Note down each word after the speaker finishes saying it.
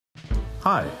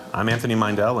Hi, I'm Anthony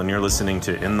Mindell, and you're listening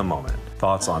to In the Moment,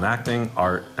 thoughts on acting,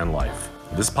 art, and life.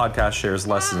 This podcast shares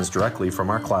lessons directly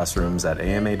from our classrooms at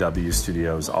AMAW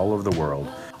studios all over the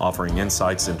world, offering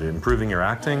insights into improving your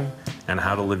acting and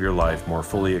how to live your life more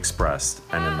fully expressed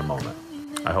and in the moment.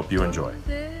 I hope you enjoy.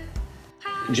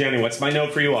 Jenny, what's my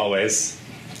note for you always?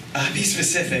 Be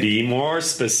specific. Be more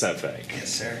specific.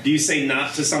 Yes, sir. Do you say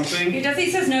not to something?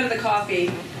 He says no to the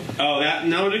coffee. Oh, that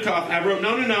no to coffee. I wrote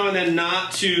no, and then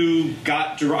not to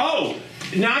not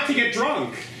to get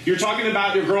drunk. You're talking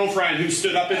about your girlfriend who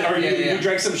stood up who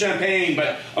drank some champagne.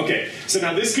 But okay, so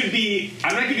now this could be.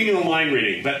 I'm not giving you a line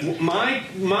reading, but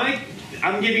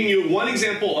I'm giving you one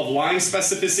example of line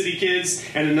specificity, kids,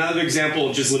 and another example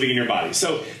of just living in your body.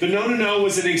 So the no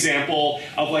was an example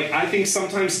of, like, I think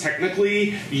sometimes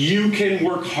technically you can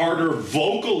work harder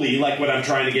vocally, like what I'm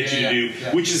trying to get you to do,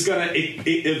 which is going to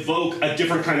evoke a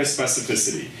different kind of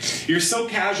specificity. You're so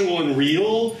casual and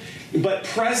real, but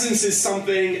presence is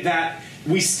something that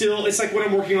it's like what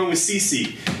I'm working on with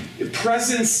Cece.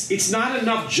 Presence, it's not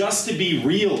enough just to be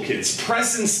real, kids.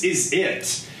 Presence is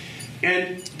it.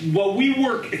 And what we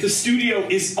work at the studio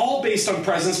is all based on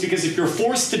presence, because if you're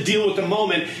forced to deal with the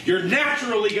moment, you're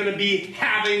naturally going to be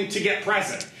having to get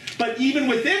present. But even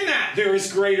within that, there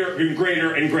is greater and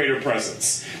greater and greater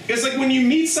presence. It's like when you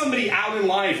meet somebody out in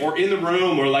life or in the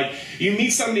room, or like you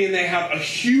meet somebody and they have a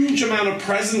huge amount of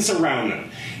presence around them.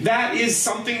 That is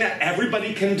something that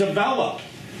everybody can develop.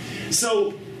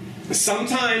 So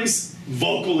sometimes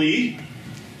vocally,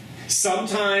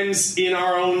 sometimes in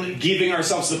our own giving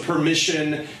ourselves the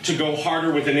permission to go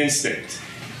harder with an instinct,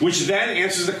 which then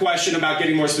answers the question about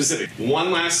getting more specific.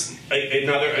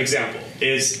 Another example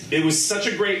is, it was such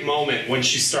a great moment when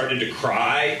she started to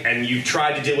cry and you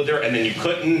tried to deal with her and then you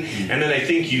couldn't, and then I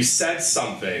think you said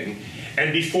something,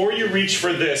 and before you reached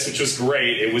for this, which was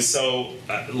great, it was so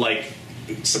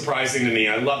surprising to me.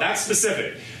 I love that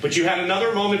specific, but you had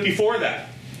another moment before that.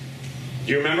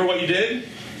 Do you remember what you did?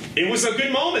 It was a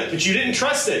good moment, but you didn't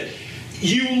trust it.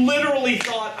 You literally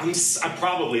thought, I'm such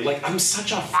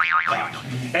a f***up.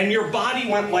 And your body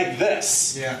went like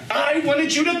this. Yeah. I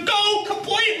wanted you to go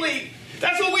completely.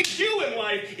 That's what we do in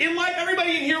life. In life,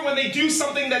 everybody in here, when they do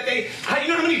something that you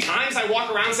know how many times I walk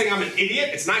around saying I'm an idiot?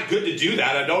 It's not good to do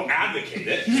that. I don't advocate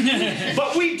it.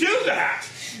 But we do that.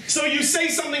 So you say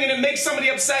something and it makes somebody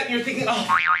upset and you're thinking,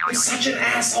 oh, I'm such an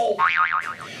asshole.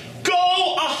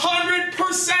 Go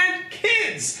 100%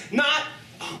 kids, not,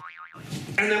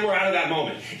 and then we're out of that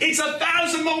moment. It's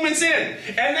 1,000 moments in,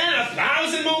 and then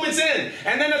 1,000 moments in,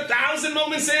 and then 1,000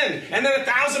 moments in, and then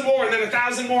 1,000 more, and then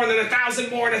 1,000 more, and then 1,000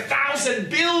 more, and 1,000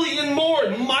 billion more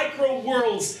micro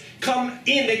worlds come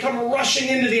in. They come rushing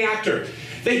into the actor.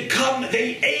 They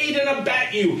aid and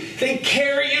abet you. They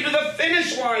carry you to the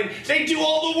finish line. They do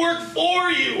all the work for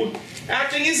you.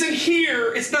 Acting isn't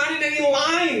here. It's not in any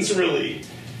lines, really.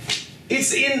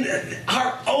 It's in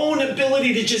our own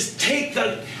ability to just take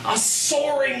a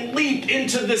soaring leap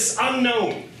into this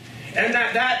unknown. And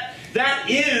that's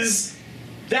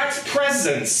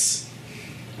presence.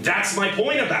 That's my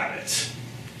point about it.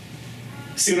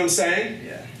 See what I'm saying?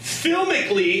 Yeah.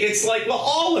 Filmically, it's like, well,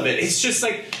 all of it. It's just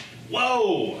like,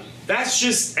 whoa, that's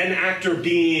just an actor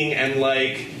being, and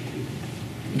like,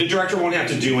 the director won't have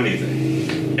to do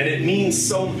anything. And it means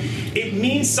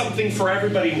something for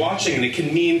everybody watching, and it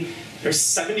can mean, there's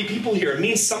 70 people here. It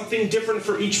means something different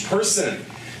for each person.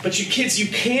 But you kids, you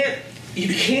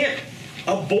can't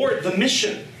abort the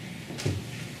mission.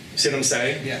 See what I'm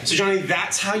saying? Yeah. So Johnny,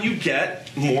 that's how you get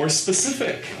more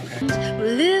specific. Okay.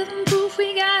 Living proof,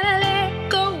 we gotta let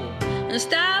go and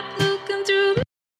stop